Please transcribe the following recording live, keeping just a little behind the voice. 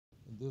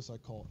this I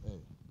call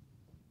A.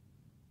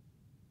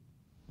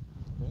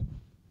 Okay?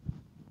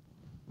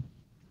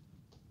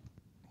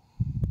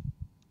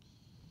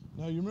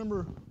 Now you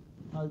remember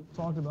I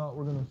talked about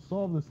we're going to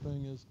solve this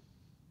thing is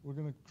we're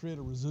going to create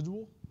a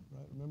residual,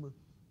 right? Remember,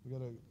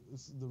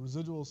 the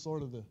residual is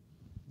sort of the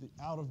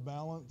out of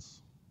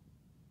balance,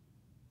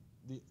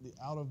 the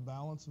out of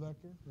balance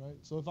vector, right?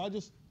 So if I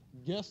just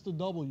guess the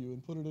W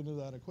and put it into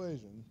that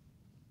equation,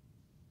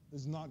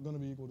 it's not going to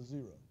be equal to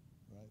 0,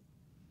 right?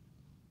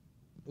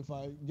 If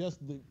I guess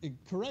the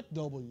correct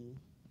W,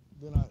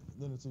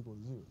 then it's equal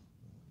to 0.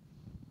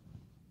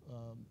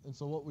 And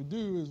so what we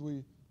do is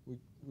we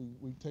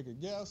take a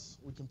guess,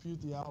 we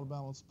compute the out of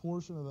balance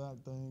portion of that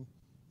thing,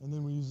 and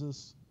then we use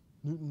this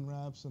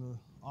Newton-Raphson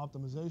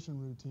optimization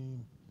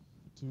routine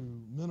to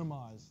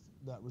minimize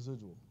that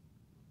residual,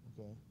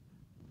 okay?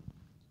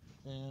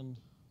 And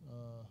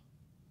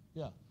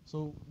yeah,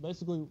 so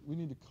basically we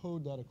need to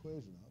code that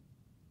equation up.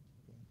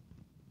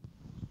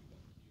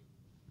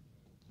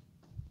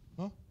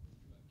 Okay.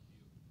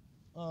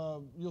 Huh?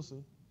 You'll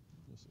see.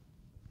 You'll see.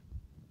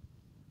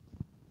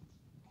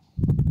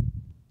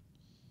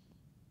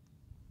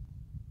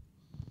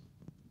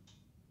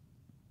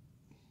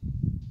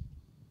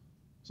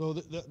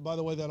 So by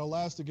the way, that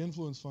elastic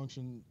influence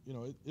function,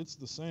 it's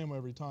the same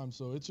every time.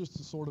 So it's just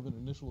a sort of an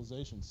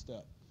initialization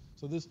step.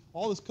 So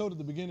all this code at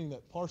the beginning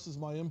that parses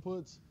my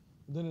inputs,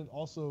 then it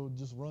also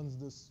just runs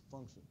this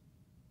function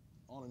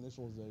on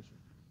initialization.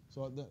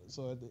 So at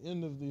the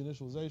end of the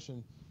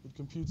initialization, it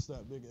computes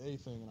that big A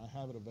thing, and I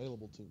have it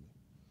available to me.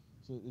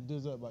 So it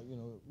does that by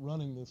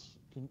running this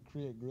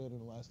create grid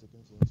and elastic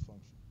influence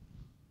function.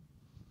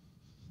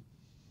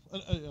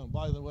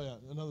 By the way,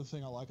 another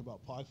thing I like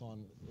about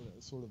Python,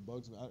 it sort of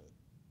bugs me. I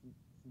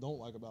don't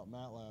like about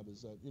MATLAB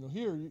is that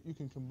here you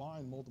can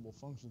combine multiple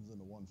functions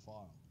into one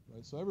file,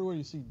 right? So everywhere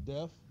you see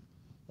def,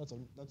 that's a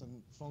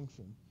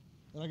function,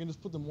 and I can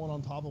just put them one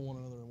on top of one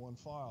another in one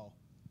file.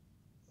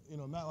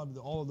 MATLAB,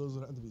 all of those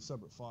would have to be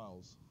separate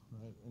files,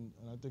 right? And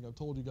I think I've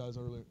told you guys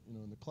earlier,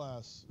 in the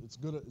class, it's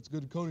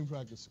good coding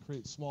practice to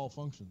create small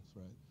functions,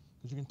 right?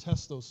 Because you can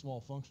test those small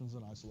functions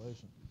in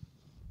isolation.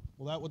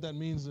 Well, what that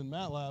means in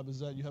MATLAB is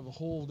that you have a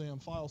whole damn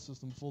file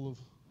system full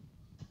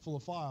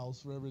of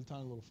files for every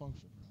tiny little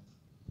function, right?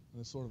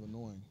 And it's sort of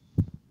annoying.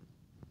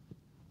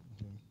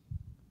 Okay.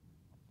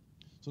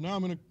 So now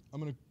I'm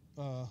gonna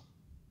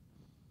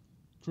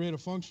create a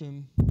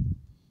function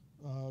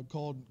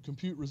called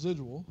compute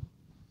residual.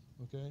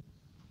 Okay.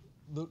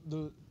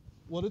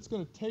 What it's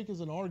going to take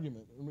as an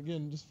argument, and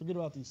again, just forget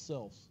about these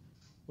selfs.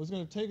 What it's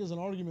going to take as an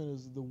argument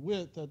is the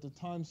width at the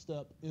time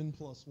step n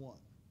plus 1.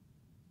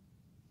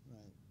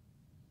 Right.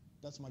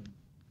 That's my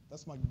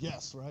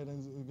guess, right?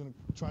 And we're going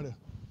to try to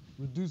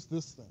reduce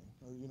this thing,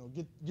 or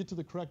get to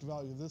the correct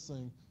value of this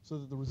thing, so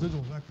that the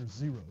residual vector is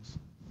zeros.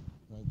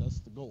 Right.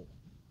 That's the goal.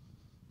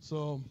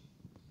 So.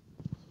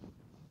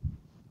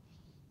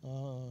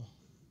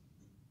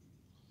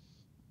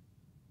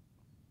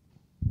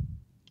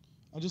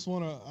 I just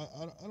want to,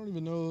 I don't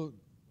even know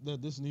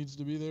that this needs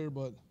to be there,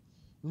 but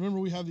remember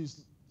we have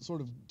these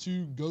sort of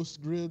two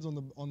ghost grids on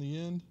the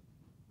end.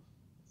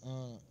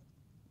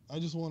 I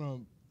just want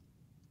to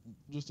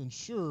just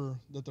ensure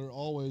that they're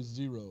always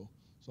 0.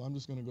 So I'm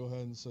just going to go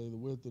ahead and say the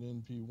width at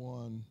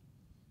NP1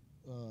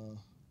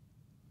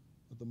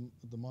 at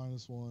the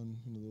minus 1,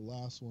 the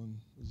last one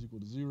is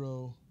equal to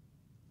 0,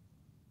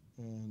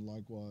 and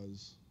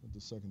likewise at the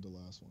second to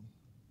last one.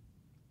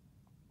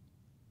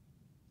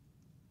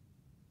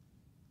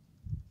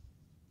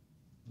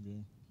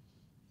 Okay.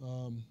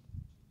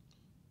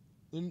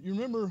 Then you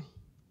remember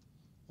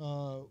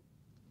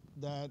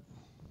that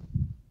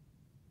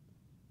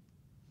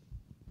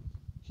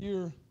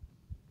here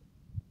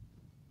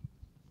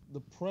the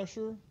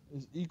pressure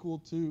is equal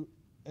to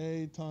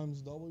A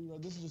times W.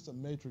 Right? This is just a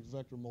matrix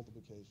vector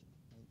multiplication.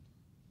 Right?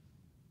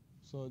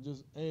 So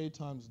just A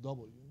times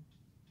W.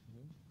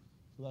 Okay?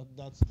 So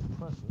that's the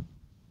pressure.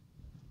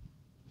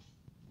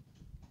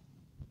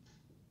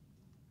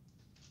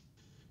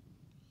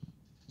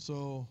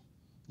 So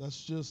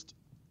that's just,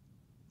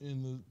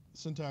 in the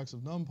syntax of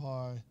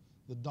NumPy,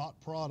 the dot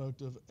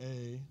product of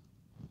A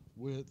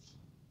with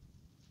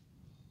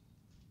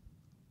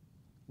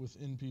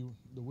NP,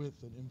 the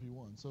width at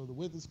NP1. So the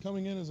width is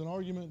coming in as an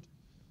argument.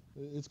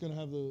 It's going to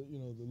have the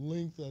the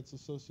length that's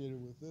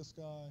associated with this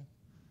guy,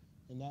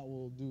 and that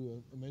will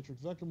do a matrix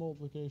vector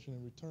multiplication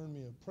and return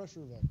me a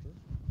pressure vector.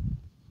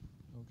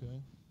 Okay.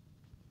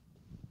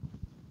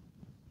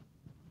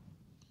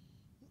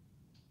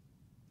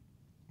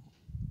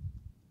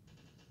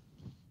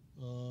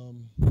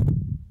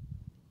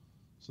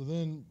 So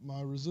then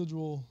my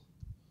residual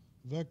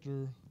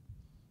vector,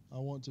 I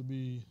want to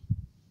be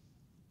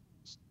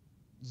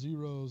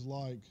zeros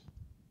like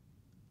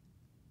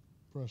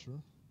pressure.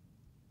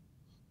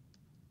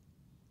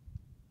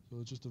 So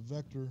it's just a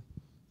vector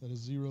that has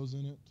zeros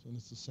in it, and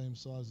it's the same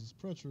size as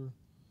pressure.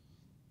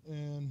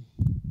 And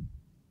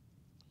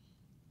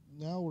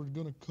now we're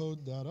going to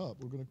code that up.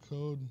 We're going to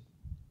code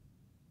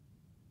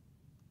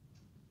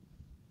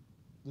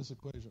this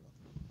equation up.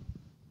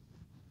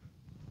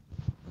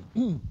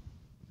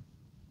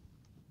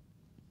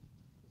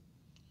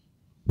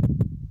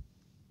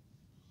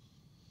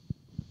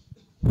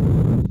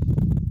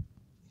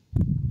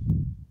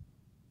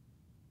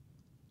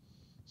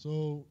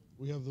 So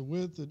we have the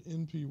width at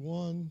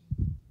NP1,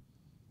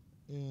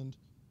 and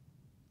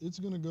it's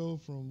going to go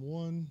from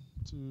 1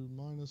 to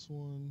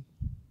 -1,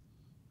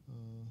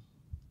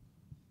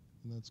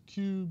 and that's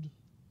cubed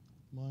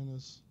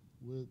minus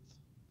width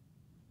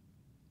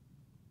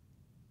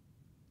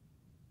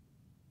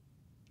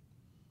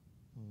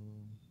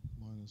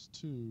minus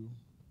 2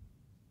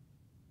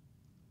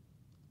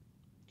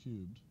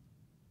 cubed.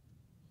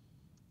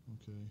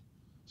 Okay,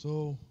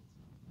 so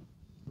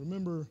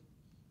remember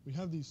we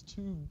have these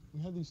two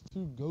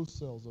ghost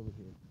cells over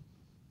here,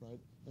 right?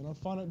 And our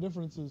finite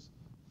difference is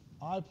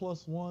I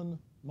plus 1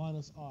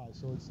 minus I.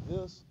 So it's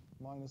this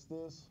minus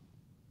this,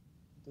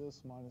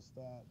 this minus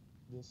that,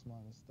 this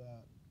minus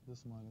that,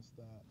 this minus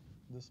that,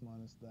 this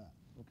minus that.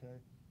 Okay?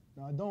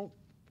 Now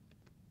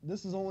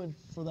this is only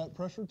for that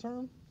pressure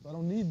term, so I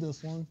don't need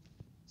this one.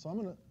 So I'm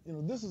going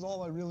to, this is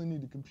all I really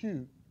need to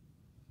compute,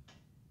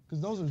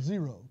 because those are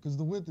 0, because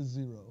the width is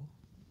 0,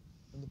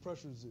 and the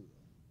pressure is 0.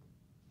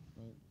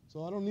 Right?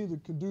 So I don't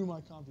need to do my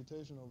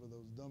computation over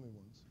those dummy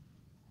ones.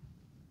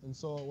 And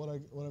so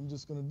what I'm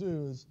just going to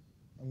do is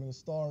I'm going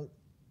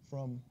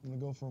to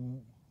go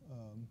from,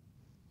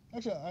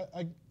 actually,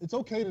 it's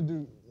okay to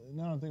do,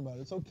 now I'm thinking about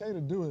it, it's okay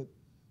to do it.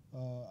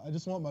 I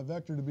just want my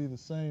vector to be the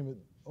same.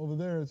 Over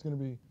there, it's going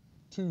to be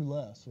 2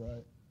 less,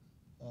 right?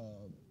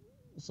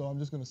 So I'm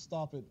just going to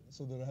stop it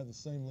so that I have the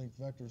same length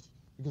vectors,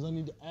 because I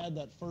need to add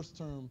that first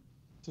term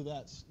to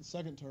that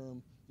second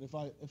term.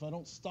 And if I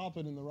don't stop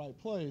it in the right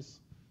place,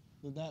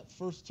 then that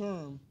first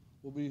term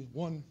will be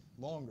 1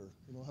 longer.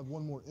 Have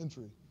 1 more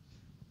entry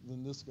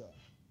than this guy.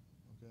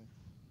 Okay,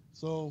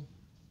 so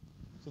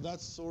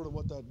that's sort of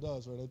what that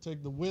does, right? I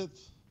take the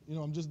width.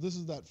 This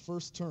is that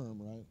first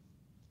term, right?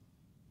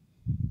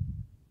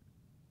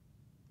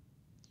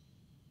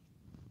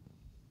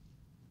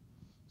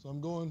 So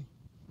I'm going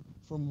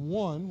from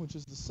 1, which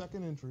is the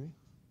second entry,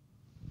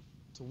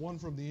 to 1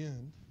 from the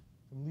end.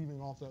 I'm leaving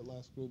off that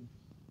last grid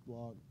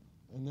block.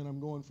 And then I'm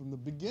going from the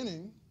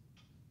beginning,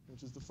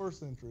 which is the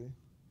first entry,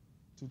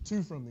 to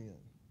 2 from the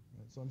end.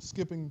 Right? So I'm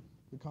skipping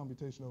the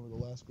computation over the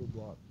last grid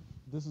block.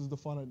 This is the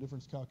finite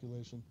difference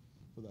calculation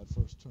for that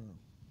first term.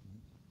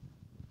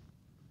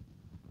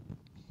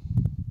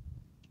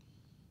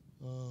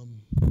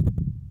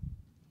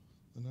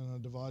 And then I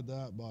divide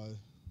that by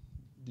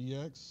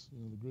dx,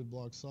 the grid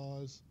block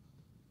size.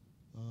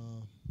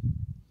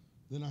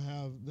 Then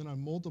I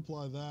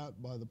multiply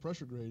that by the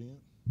pressure gradient,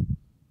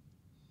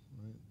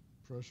 right?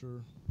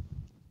 Pressure,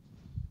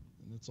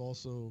 and it's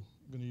also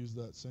going to use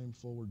that same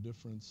forward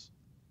difference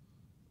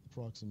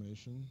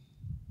approximation.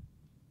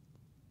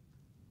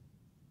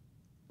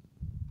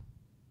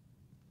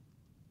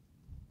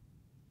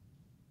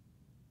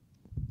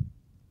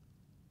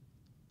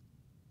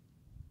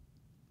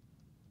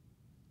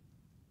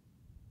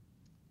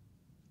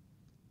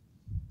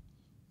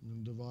 I'm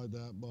going to divide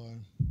that by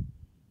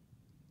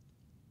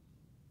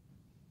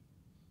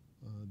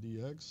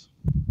dx.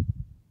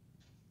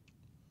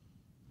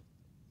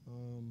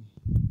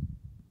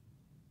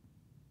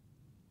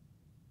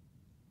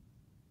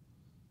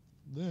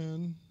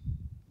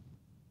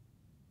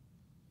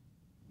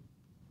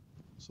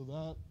 So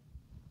that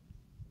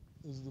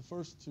is the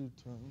first 2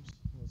 terms.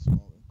 That's my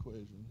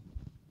equation.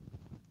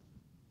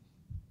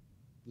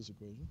 This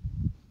equation.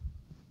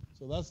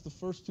 So that's the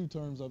first 2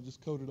 terms I've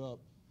just coded up,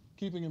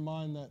 keeping in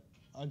mind that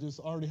I just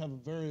already have a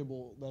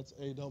variable that's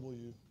AW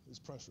is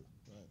pressure,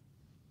 right?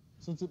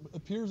 Since it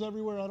appears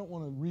everywhere, I don't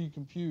want to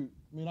recompute.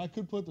 I mean, I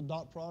could put the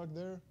dot product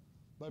there,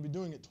 but I'd be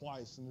doing it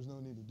twice, and there's no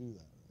need to do that,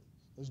 right?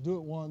 Let's do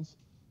it once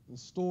and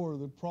store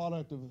the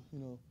product of,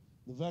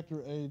 the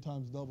vector A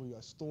times W.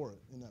 I store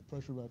it in that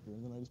pressure vector,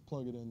 and then I just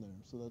plug it in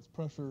there. So that's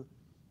pressure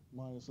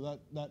minus, so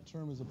that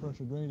term is a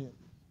pressure gradient.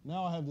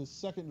 Now I have this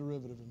second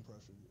derivative in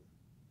pressure here,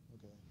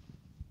 okay?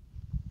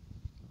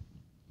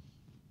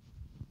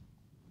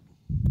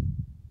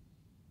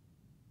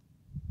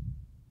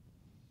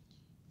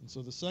 And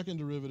so the second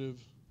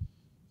derivative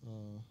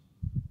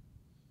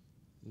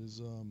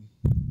is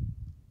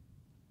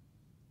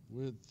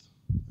width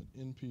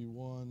at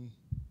NP1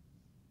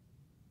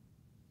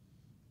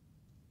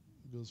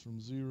 goes from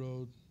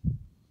 0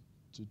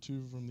 to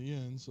 2 from the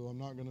end, so I'm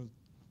not going to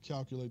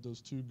calculate those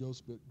 2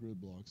 ghost bit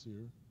grid blocks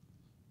here.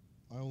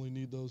 I only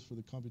need those for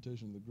the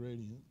computation of the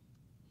gradient,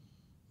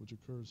 which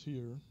occurs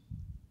here.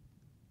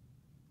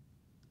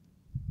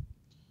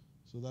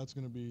 So that's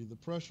going to be the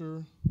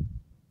pressure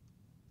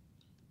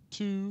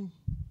 2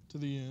 to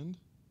the end.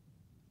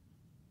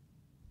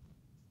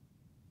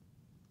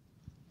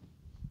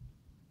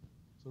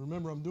 So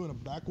remember, I'm doing a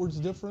backwards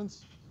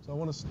difference. So I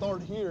want to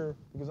start here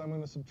because I'm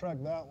going to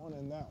subtract that one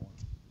and that one,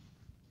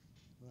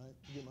 right,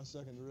 to get my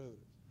second derivative.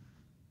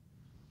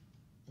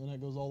 And that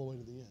goes all the way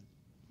to the end.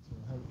 So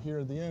I have here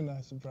at the end,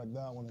 I subtract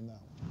that one and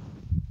that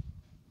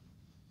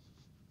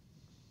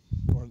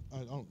one. Or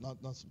I don't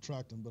not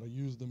subtract them, but I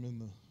use them in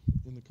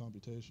the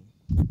computation.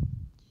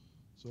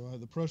 So I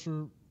have the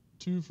pressure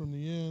 2 from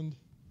the end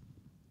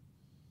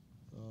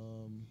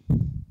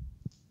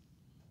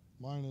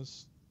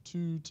minus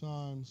 2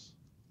 times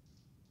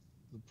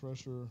the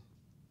pressure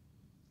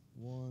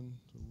 1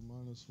 to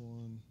minus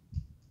 1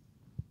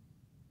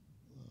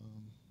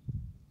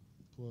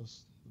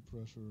 plus the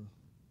pressure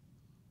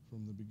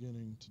from the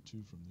beginning to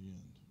 2 from the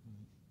end.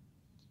 Right?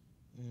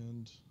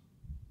 And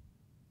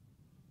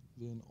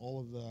then all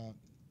of that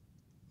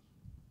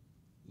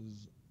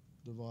is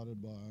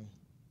divided by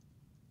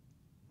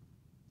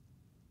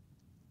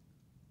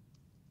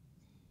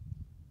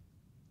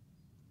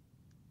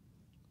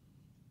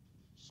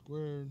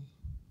squared.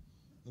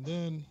 And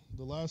then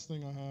the last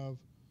thing I have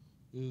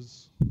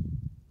is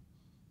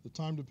the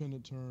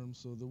time-dependent term.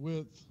 So the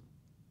width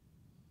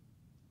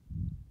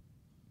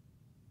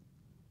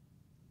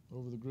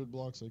over the grid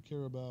blocks I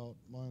care about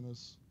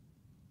minus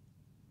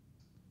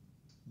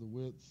the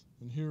width.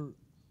 And here,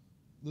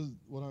 this is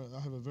what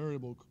I have a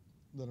variable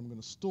that I'm going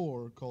to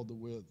store called the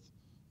width.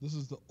 This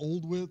is the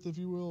old width, if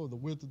you will, or the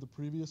width of the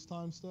previous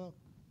time step.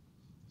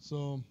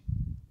 So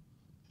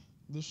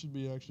this should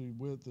be actually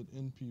width at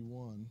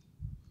NP1.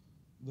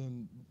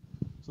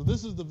 So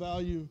this is the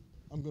value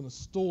I'm going to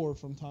store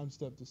from time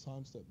step to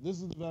time step.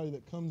 This is the value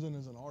that comes in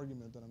as an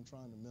argument that I'm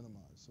trying to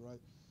minimize, right?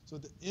 So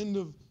at the end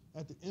of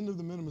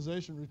the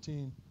minimization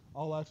routine,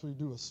 I'll actually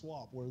do a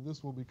swap where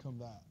this will become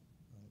that,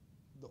 right?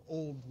 The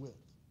old width.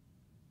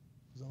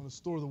 Because I'm going to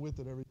store the width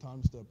at every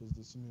time step as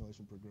the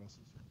simulation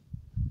progresses.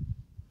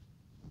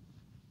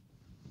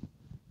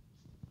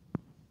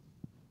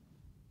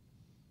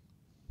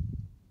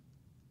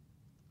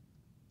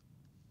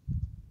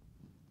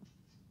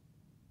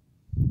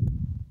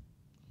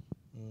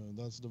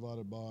 That's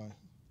divided by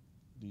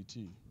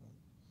dt, right?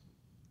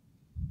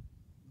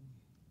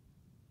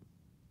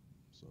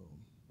 So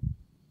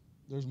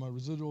there's my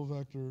residual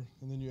vector,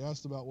 and then you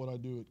asked about what I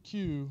do at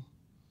Q.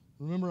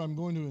 Remember, I'm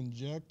going to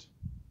inject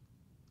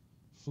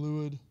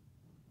fluid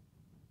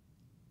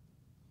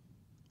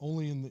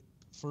only in the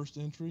first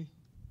entry.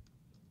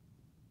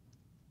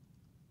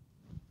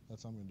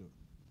 That's how I'm going to do it.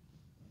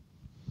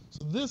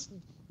 So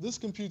this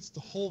computes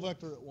the whole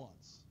vector at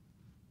once.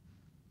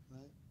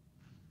 Right?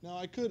 Now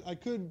I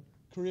could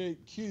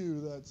create Q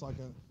that's like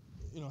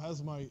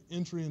has my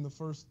entry in the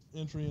first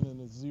entry and then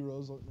it's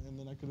zeros, and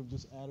then I could have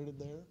just added it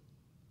there.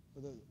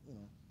 But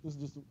this is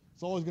just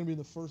it's always going to be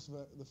the first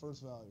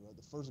value, right?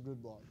 The first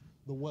grid block,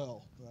 the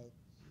well, right,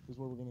 is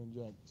where we're going to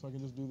inject. So I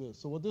can just do this.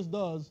 So what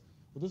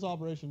this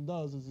operation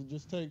does is it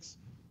just takes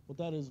what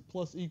that is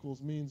plus equals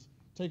means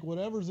take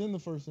whatever's in the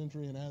first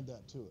entry and add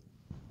that to it.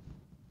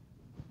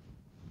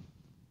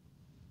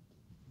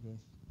 Okay.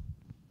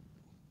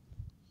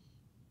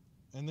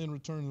 And then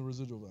return the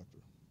residual vector.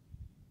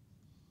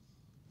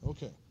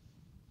 Okay.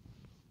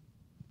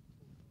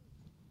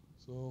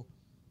 So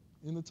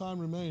in the time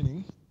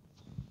remaining,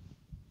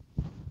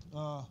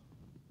 so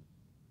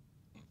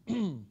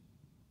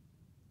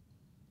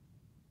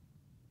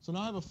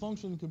now I have a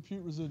function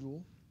compute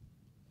residual,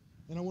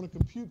 and I want to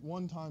compute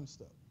one time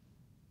step.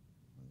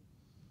 Right?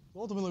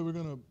 So ultimately, we're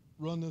going to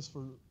run this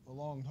for a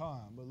long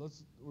time, but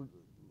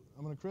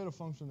I'm going to create a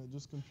function that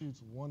just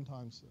computes one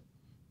time step,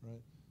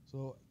 right?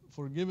 So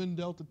for a given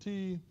delta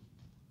t,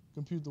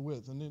 compute the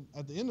width, and then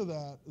at the end of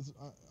that,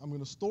 I'm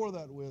going to store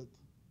that width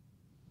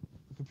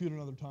and compute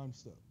another time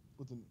step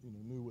with a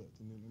new width,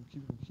 and then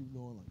keep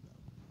going like that.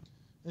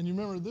 And you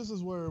remember, this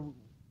is where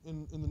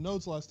in the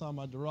notes last time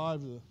I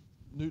derived the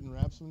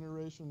Newton-Raphson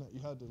iteration that you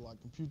had to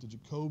compute the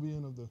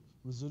Jacobian of the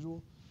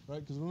residual,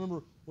 right? Because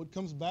remember, what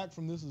comes back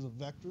from this is a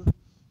vector,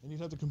 and you'd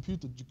have to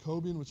compute the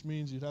Jacobian, which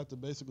means you'd have to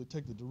basically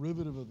take the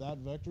derivative of that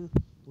vector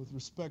with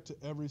respect to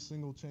every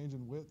single change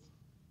in width,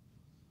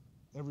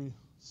 every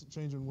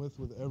change in width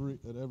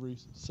at every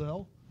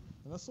cell,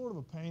 and that's sort of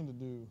a pain to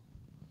do.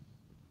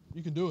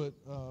 You can do it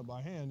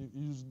by hand.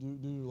 You just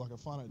do like a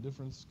finite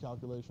difference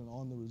calculation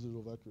on the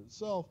residual vector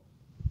itself.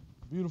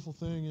 The beautiful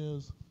thing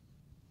is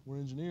we're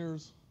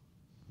engineers.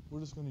 We're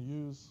just going to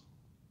use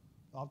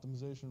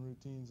optimization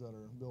routines that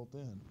are built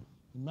in.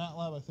 In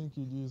MATLAB, I think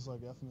you'd use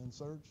like fmin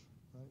search,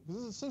 right?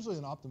 Because this is essentially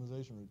an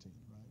optimization routine,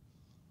 right?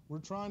 We're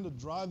trying to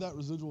drive that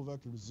residual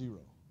vector to 0.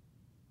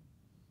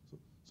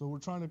 So we're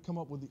trying to come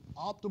up with the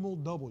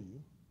optimal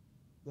W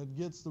that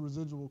gets the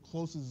residual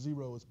closest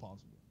 0 as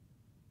possible.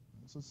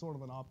 So it's sort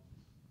of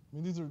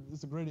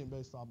it's a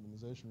gradient-based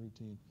optimization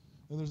routine.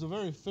 And there's a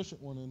very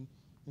efficient one in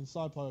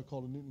SciPy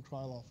called a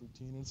Newton-Krylov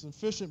routine. And it's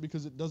efficient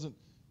because it doesn't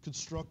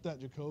construct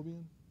that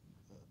Jacobian.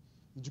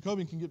 The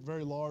Jacobian can get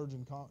very large,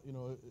 and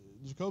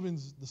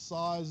Jacobian's the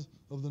size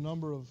of the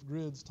number of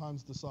grids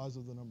times the size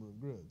of the number of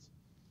grids.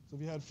 So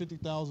if you had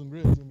 50,000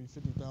 grids, it's going to be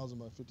 50,000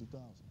 by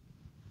 50,000.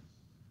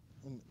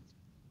 And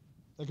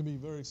that can be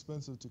very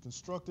expensive to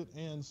construct it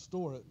and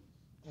store it.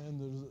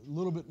 And there's a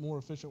little bit more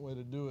efficient way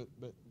to do it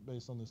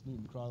based on this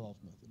Newton-Krylov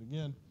method.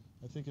 Again,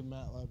 I think in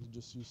MATLAB you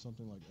just use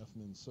something like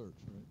fmin search,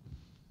 right?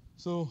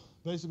 So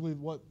basically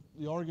what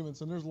the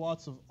arguments, and there's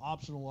lots of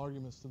optional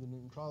arguments to the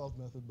Newton-Krylov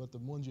method, but the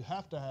ones you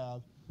have to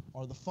have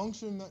are the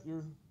function that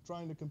you're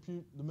trying to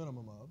compute the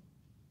minimum of,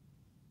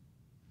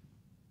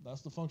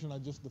 That's the function I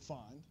just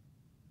defined,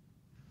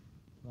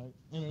 right?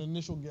 And an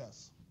initial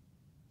guess.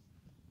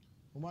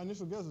 Well, my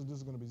initial guess is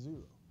just going to be 0.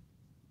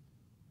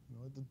 You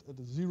know, at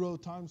the 0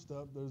 time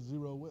step, there's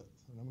 0 width,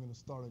 and I'm going to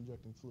start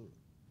injecting fluid.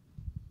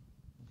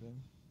 Okay.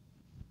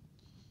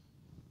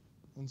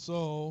 And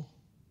so,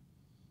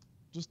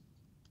 just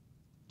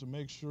to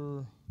make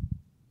sure,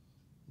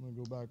 I'm going to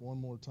go back one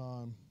more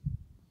time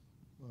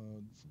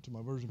to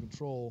my version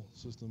control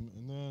system,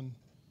 and then,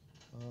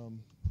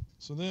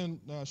 so then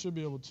now I should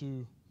be able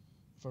to,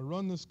 if I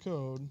run this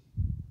code,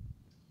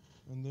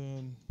 and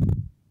then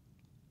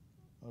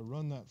I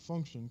run that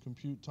function,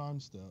 compute time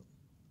step.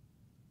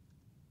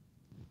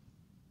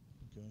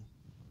 Okay.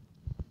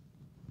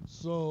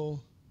 So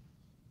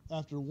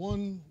after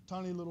one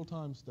tiny little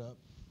time step,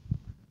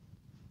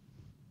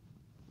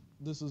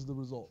 this is the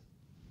result.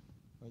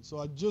 Right? So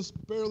I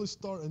just barely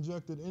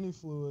injected any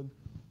fluid.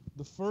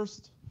 The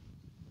first,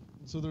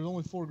 so there's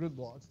only 4 grid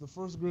blocks. The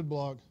first grid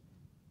block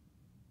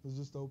is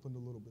just opened a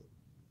little bit.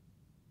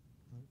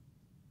 Right?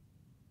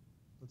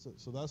 That's it.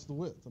 So that's the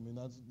width. I mean,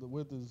 the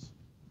width is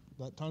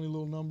that tiny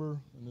little number,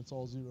 and it's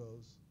all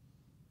zeros.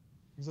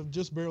 Because I've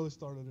just barely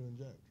started to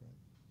inject, right?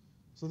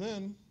 So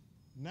then,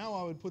 now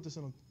I would put this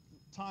in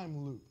a time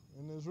loop,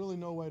 and there's really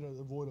no way to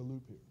avoid a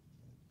loop here,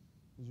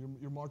 because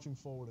you're marching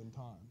forward in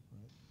time,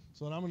 right?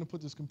 So then I'm going to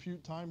put this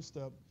compute time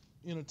step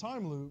in a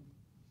time loop,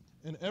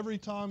 and every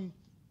time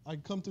I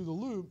come through the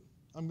loop,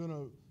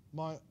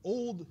 my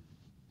old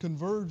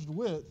converged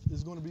width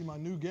is going to be my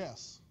new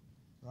guess,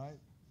 right?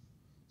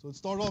 So it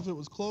started off, it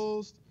was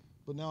closed,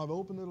 but now I've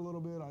opened it a little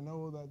bit. I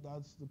know that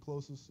that's the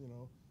closest, you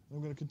know. And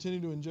I'm going to continue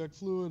to inject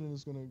fluid, and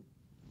that's going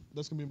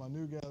to be my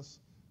new guess.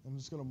 I'm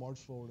just going to march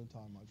forward in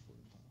time,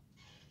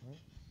 right?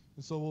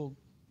 And so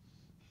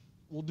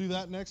we'll do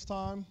that next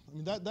time. I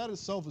mean, that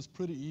itself is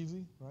pretty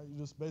easy, right? You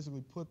just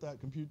basically put that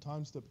compute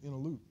time step in a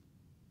loop,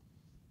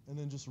 and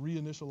then just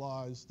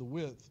reinitialize the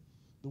width.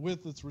 The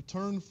width that's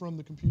returned from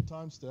the compute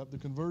time step, the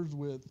converged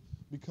width,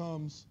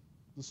 becomes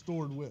the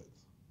stored width,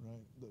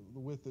 right? The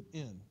width at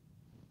n.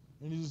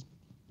 And you just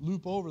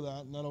loop over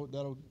that, and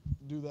that'll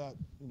do that.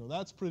 You know,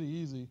 that's pretty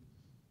easy.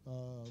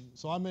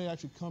 So I may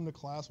actually come to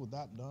class with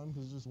that done,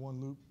 because it's just one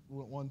loop,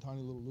 one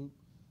tiny little loop.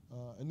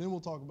 And then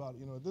we'll talk about,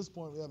 you know, at this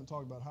point we haven't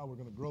talked about how we're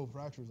going to grow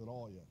fractures at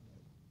all yet.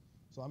 Right?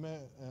 So I may,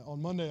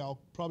 on Monday I'll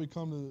probably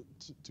come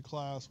to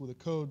class with a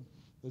code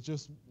that's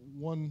just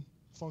one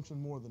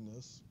function more than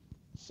this,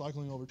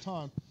 cycling over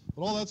time.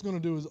 But all that's going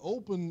to do is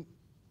open.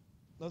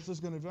 That's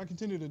just going to, if I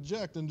continue to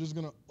eject, I'm just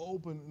going to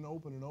open and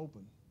open and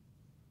open.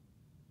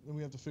 Then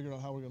we have to figure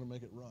out how we're going to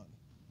make it run,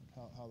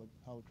 like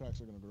how the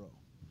cracks are going to grow.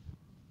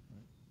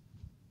 Right?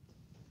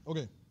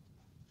 Okay.